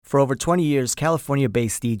For over 20 years,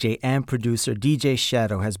 California-based DJ and producer DJ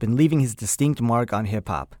Shadow has been leaving his distinct mark on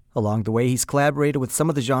hip-hop. Along the way, he's collaborated with some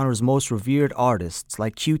of the genre's most revered artists,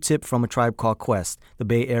 like Q-Tip from A Tribe Called Quest, the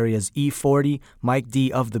Bay Area's E40, Mike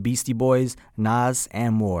D of the Beastie Boys, Nas,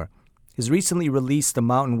 and more. His recently released The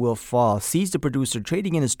Mountain Will Fall sees the producer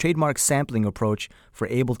trading in his trademark sampling approach for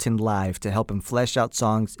Ableton Live to help him flesh out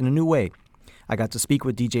songs in a new way. I got to speak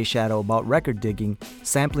with DJ Shadow about record digging,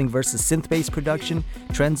 sampling versus synth-based production,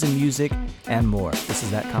 trends in music, and more. This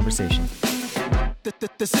is that conversation.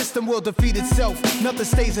 The system will defeat itself. Nothing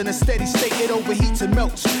stays in a steady state. It overheats and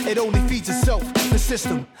melts. It only feeds itself. The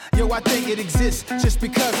system, yo, I think it exists just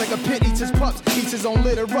because, like a pit eats his pups, eats his own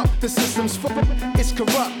litter up. The system's full. It's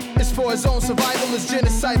corrupt. It's for his own survival. It's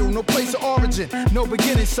genocidal. No place of origin. No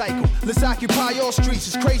beginning cycle. Let's occupy all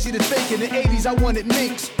streets. It's crazy to think. In the 80s, I wanted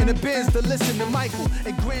Minx. In the Benz to listen to Michael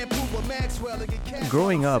and Grand Poopa Maxwell.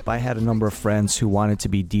 Growing up, I had a number of friends who wanted to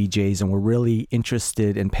be DJs and were really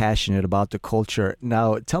interested and passionate about the culture.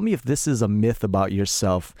 Now, tell me if this is a myth about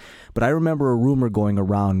yourself, but I remember a rumor going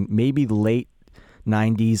around, maybe late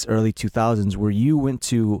 90s, early 2000s, where you went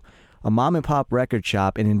to a mom and pop record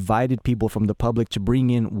shop and invited people from the public to bring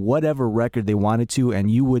in whatever record they wanted to,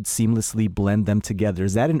 and you would seamlessly blend them together.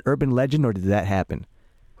 Is that an urban legend, or did that happen?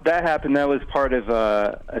 That happened. That was part of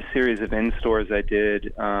a series of in-stores I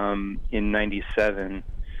did in 97.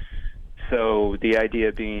 So the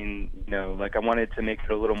idea being, like I wanted to make it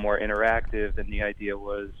a little more interactive, and the idea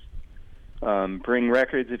was bring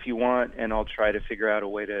records if you want, and I'll try to figure out a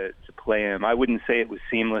way to play them. I wouldn't say it was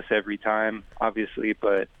seamless every time, obviously,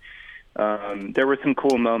 but there were some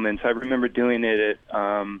cool moments. I remember doing it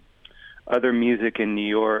at Other Music in New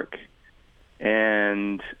York,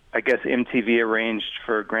 and I guess MTV arranged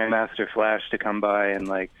for Grandmaster Flash to come by, and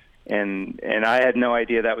I had no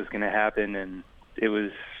idea that was going to happen, and it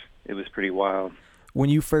was pretty wild. When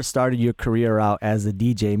you first started your career out as a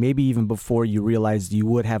DJ, maybe even before you realized you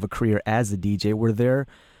would have a career as a DJ, were there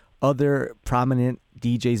other prominent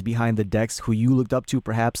DJs behind the decks who you looked up to,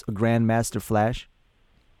 perhaps a Grandmaster Flash?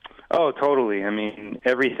 Oh, totally. I mean,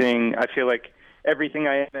 I feel like everything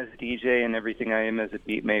I am as a DJ and everything I am as a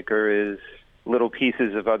beat maker is little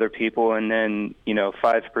pieces of other people, and then,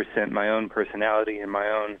 5% my own personality and my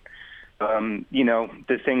own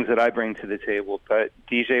the things that I bring to the table. But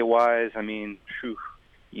DJ-wise, I mean,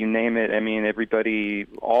 you name it. I mean, everybody,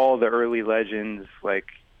 all the early legends,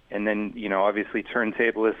 and then, obviously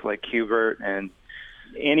turntablists like Qbert, and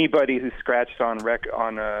anybody who scratched on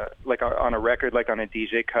a record, like on a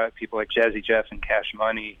DJ cut, people like Jazzy Jeff and Cash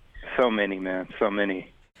Money. So many, man, so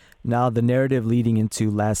many. Now, the narrative leading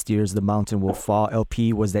into last year's The Mountain Will Fall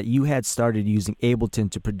LP was that you had started using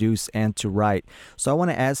Ableton to produce and to write. So I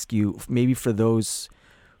want to ask you, maybe for those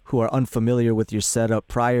who are unfamiliar with your setup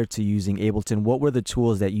prior to using Ableton, what were the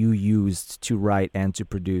tools that you used to write and to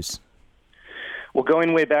produce? Well,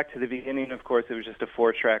 going way back to the beginning, of course, it was just a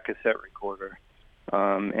 4-track cassette recorder,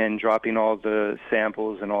 and dropping all the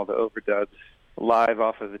samples and all the overdubs live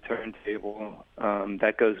off of the turntable.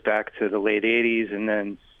 That goes back to the late 80s, and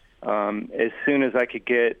then as soon as I could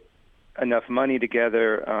get enough money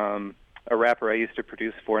together, a rapper I used to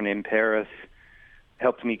produce for named Paris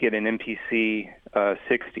helped me get an MPC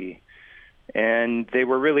 60. And they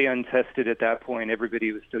were really untested at that point.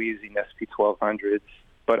 Everybody was still using SP1200s,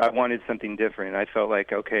 but I wanted something different. I felt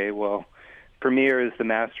like, okay, well, Premier is the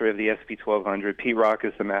master of the SP1200. Pete Rock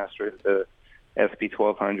is the master of the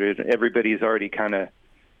SP1200. Everybody's already kind of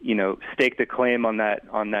staked a claim on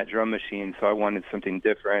that drum machine, so I wanted something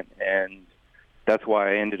different, and that's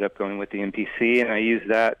why I ended up going with the MPC, and I used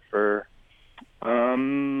that for,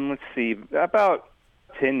 about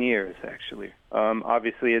 10 years, actually.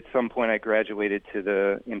 Obviously, at some point, I graduated to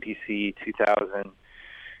the MPC 2000,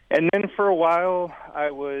 and then for a while, I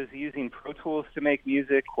was using Pro Tools to make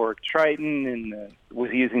music, or Triton, and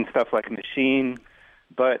was using stuff like Machine,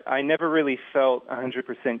 but I never really felt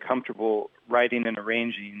 100% comfortable writing and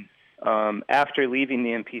arranging after leaving the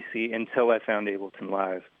MPC until I found Ableton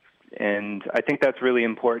Live. And I think that's really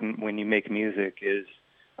important when you make music is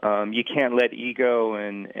you can't let ego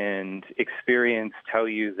and experience tell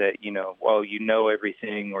you that, you know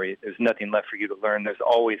everything, or there's nothing left for you to learn. There's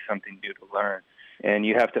always something new to learn. And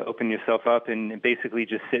you have to open yourself up and basically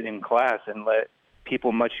just sit in class and let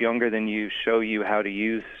people much younger than you show you how to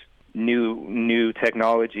use new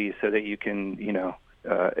technology so that you can,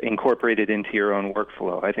 incorporate it into your own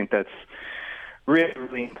workflow. I think that's really,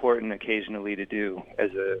 really important occasionally to do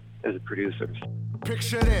as a producer.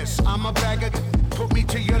 Picture this, I'm a bag of put me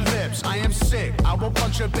to your lips. I am sick. I will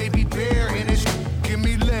punch a baby bear in his give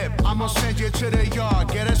me lip. I'm gonna send you to the yard.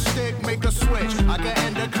 Get a stick, make a switch. I can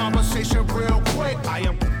end the conversation real quick. I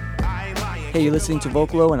am Hey, you're listening to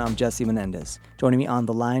Vocalo, and I'm Jesse Menendez. Joining me on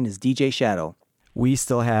the line is DJ Shadow. We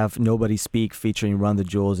still have Nobody Speak featuring Run the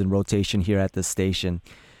Jewels in rotation here at the station.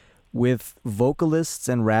 With vocalists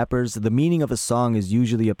and rappers, the meaning of a song is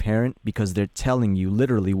usually apparent because they're telling you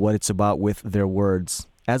literally what it's about with their words.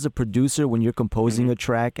 As a producer, when you're composing a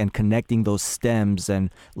track and connecting those stems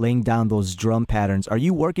and laying down those drum patterns, are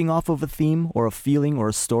you working off of a theme or a feeling or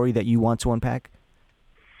a story that you want to unpack?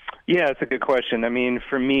 Yeah, that's a good question. I mean,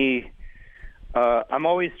 for me, I'm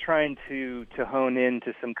always trying to hone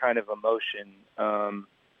into some kind of emotion.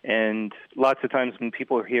 And lots of times when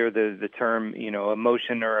people hear the term,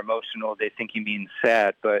 emotion or emotional, they think you mean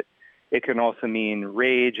sad, but it can also mean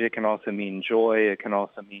rage. It can also mean joy. It can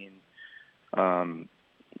also mean,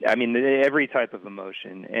 every type of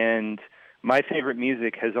emotion. And my favorite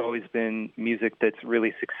music has always been music that's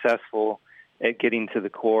really successful at getting to the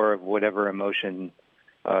core of whatever emotion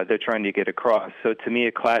they're trying to get across. So to me,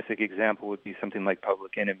 a classic example would be something like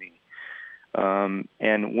Public Enemy.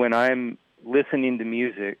 And when I'm listening to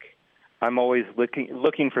music, I'm always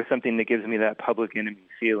looking for something that gives me that Public Enemy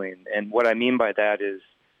feeling. And what I mean by that is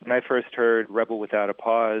when I first heard Rebel Without a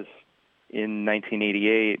Pause in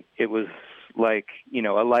 1988, it was like,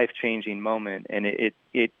 a life-changing moment. And it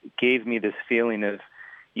gave me this feeling of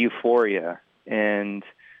euphoria. And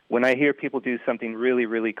when I hear people do something really,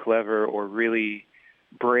 really clever or really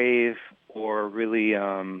brave or really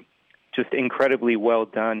just incredibly well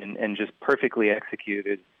done and just perfectly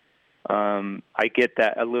executed, I get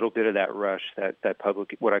a little bit of that rush, that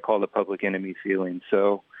public, what I call the Public Enemy feeling.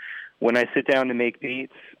 So when I sit down to make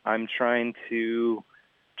beats, I'm trying to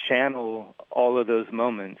channel all of those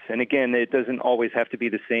moments. And again, it doesn't always have to be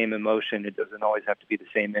the same emotion. It doesn't always have to be the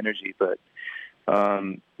same energy. But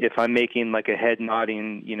if I'm making like a head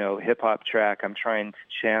nodding, hip hop track, I'm trying to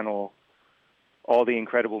channel all the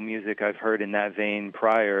incredible music I've heard in that vein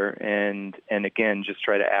prior, and again, just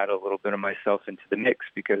try to add a little bit of myself into the mix,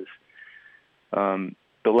 because the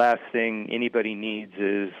last thing anybody needs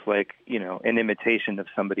is like, an imitation of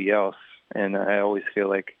somebody else. And I always feel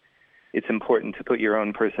like it's important to put your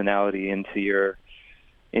own personality into your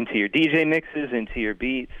DJ mixes, into your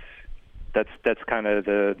beats. That's kind of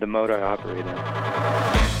the mode I operate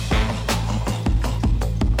in.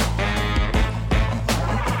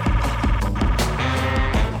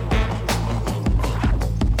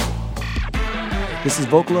 This is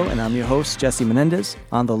Vocalo, and I'm your host, Jesse Menendez.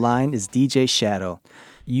 On the line is DJ Shadow.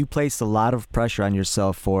 You placed a lot of pressure on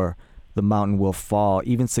yourself for The Mountain Will Fall,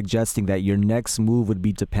 even suggesting that your next move would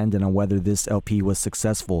be dependent on whether this LP was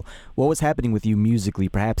successful. What was happening with you musically,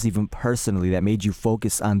 perhaps even personally, that made you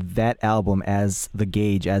focus on that album as the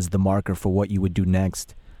gauge, as the marker for what you would do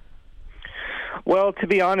next? Well, to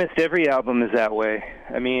be honest, every album is that way.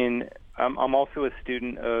 I mean, I'm also a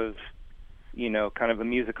student of kind of a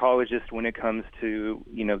musicologist when it comes to,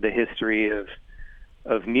 the history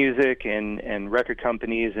of music and record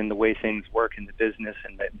companies and the way things work in the business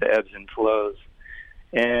and the ebbs and flows.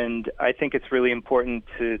 And I think it's really important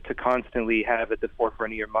to constantly have at the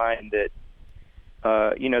forefront of your mind that,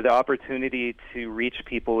 the opportunity to reach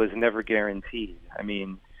people is never guaranteed. I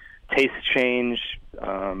mean, tastes change,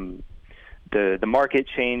 the market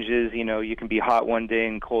changes, you can be hot one day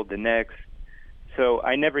and cold the next. So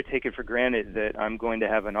I never take it for granted that I'm going to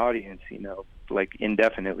have an audience, like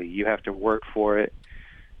indefinitely. You have to work for it.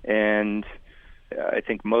 And I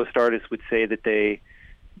think most artists would say that they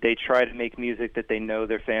try to make music that they know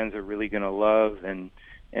their fans are really going to love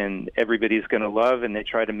and everybody's going to love, and they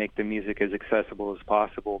try to make the music as accessible as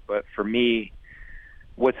possible. But for me,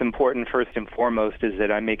 what's important first and foremost is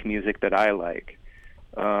that I make music that I like.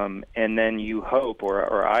 And then you hope,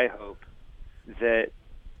 or I hope, that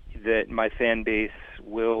my fan base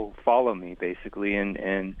will follow me, basically,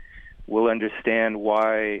 and will understand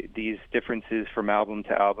why these differences from album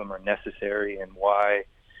to album are necessary, and why,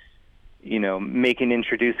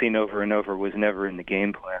 introducing over and over was never in the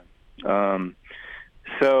game plan.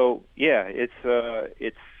 So yeah, it's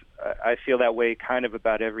I feel that way kind of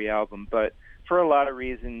about every album, but for a lot of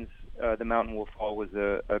reasons, The Mountain Will Fall was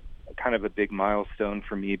a kind of a big milestone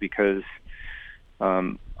for me, because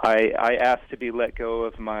I asked to be let go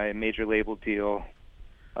of my major label deal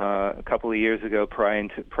a couple of years ago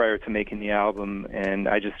prior to making the album, and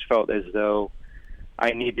I just felt as though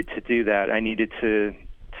I needed to do that. I needed to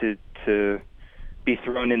be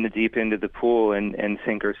thrown in the deep end of the pool and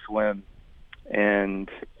sink or swim. And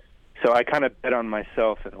so I kind of bet on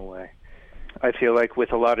myself in a way. I feel like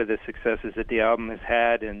with a lot of the successes that the album has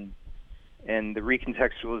had and the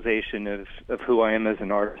recontextualization of who I am as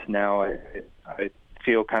an artist now, I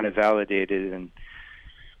feel kind of validated. And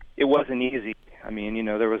it wasn't easy. I mean,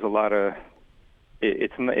 there was a lot of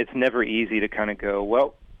it's never easy to kind of go,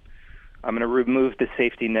 well, I'm going to remove the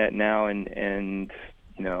safety net now and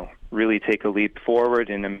really take a leap forward,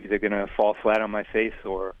 and I'm either going to fall flat on my face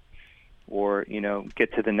or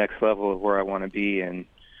get to the next level of where I want to be. And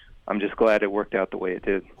I'm just glad it worked out the way it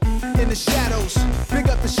did. In the shadows, pick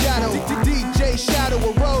up the shadow. DJ Shadow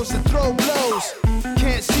arose to throw blows.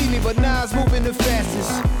 Can't see me, but Nas moving the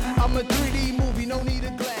fastest. I'm a 3D movie, no need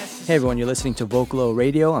of glasses. Hey everyone, you're listening to Vocalo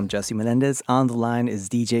Radio. I'm Jesse Menendez. On the line is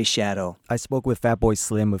DJ Shadow. I spoke with Fatboy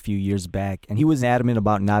Slim a few years back, and he was adamant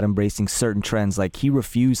about not embracing certain trends. Like, he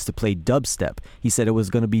refused to play dubstep. He said it was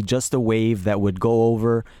going to be just a wave that would go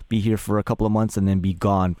over, be here for a couple of months, and then be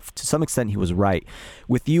gone. To some extent, he was right.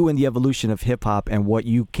 With you and the evolution of hip-hop and what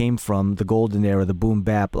you came from, the golden era, the boom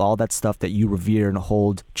bap, all that stuff that you revere and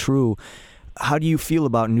hold true, how do you feel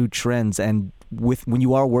about new trends? And when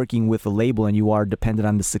you are working with a label and you are dependent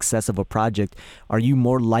on the success of a project, are you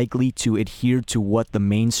more likely to adhere to what the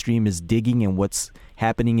mainstream is digging and what's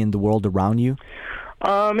happening in the world around you?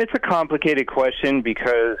 It's a complicated question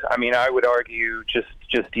because, I would argue, just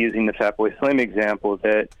using the Fatboy Slim example,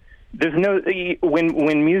 that there's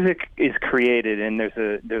when music is created and there's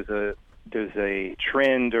a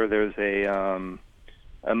trend or there's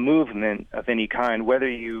a movement of any kind, whether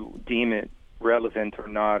you deem it relevant or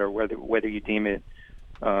not, or whether you deem it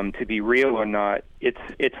to be real or not, it's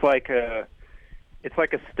like a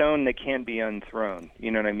stone that can't be unthrown.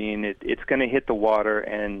 You know what I mean? It's going to hit the water,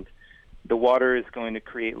 and the water is going to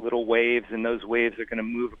create little waves, and those waves are going to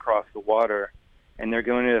move across the water, and they're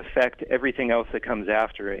going to affect everything else that comes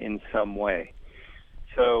after it in some way.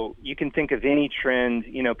 So you can think of any trend.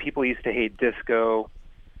 People used to hate disco.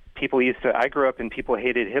 I grew up and people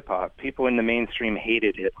hated hip-hop. People in the mainstream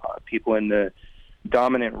hated hip-hop. People in the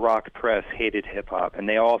dominant rock press hated hip-hop, and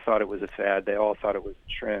they all thought it was a fad. They all thought it was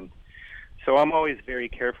a trend. So I'm always very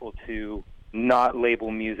careful to not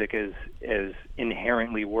label music as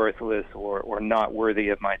inherently worthless or not worthy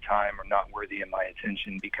of my time or not worthy of my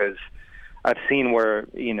attention, because I've seen where,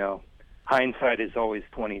 hindsight is always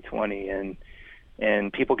 20/20,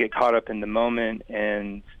 and people get caught up in the moment.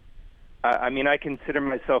 And I consider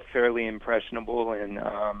myself fairly impressionable, and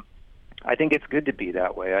I think it's good to be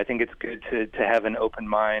that way. I think it's good to have an open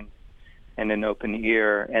mind and an open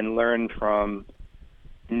ear and learn from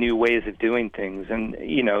new ways of doing things. And,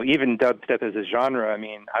 even dubstep as a genre,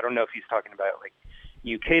 I don't know if he's talking about like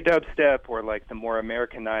UK dubstep or like the more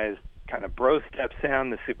Americanized kind of bro step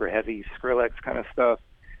sound, the super heavy Skrillex kind of stuff.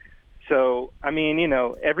 So,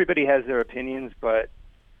 everybody has their opinions, but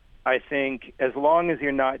I think as long as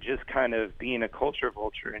you're not just kind of being a culture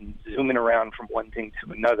vulture and zooming around from one thing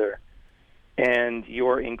to another, and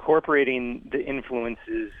you're incorporating the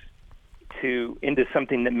influences into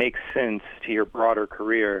something that makes sense to your broader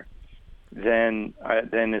career, then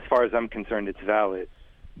as far as I'm concerned, it's valid.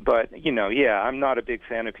 But, I'm not a big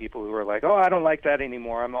fan of people who are like, oh, I don't like that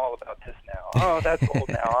anymore. I'm all about this now. Oh, that's old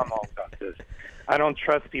now. I'm all about this. I don't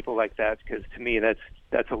trust people like that because, to me,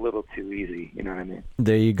 that's a little too easy. You know what I mean?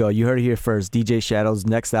 There you go. You heard it here first. DJ Shadow's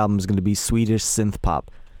next album is going to be Swedish synth pop.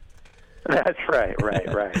 That's right.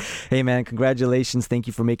 Hey, man, congratulations. Thank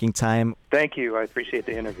you for making time. Thank you. I appreciate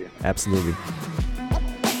the interview. Absolutely.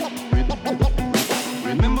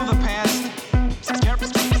 Remember the past.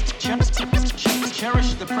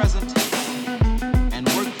 Cherish the present.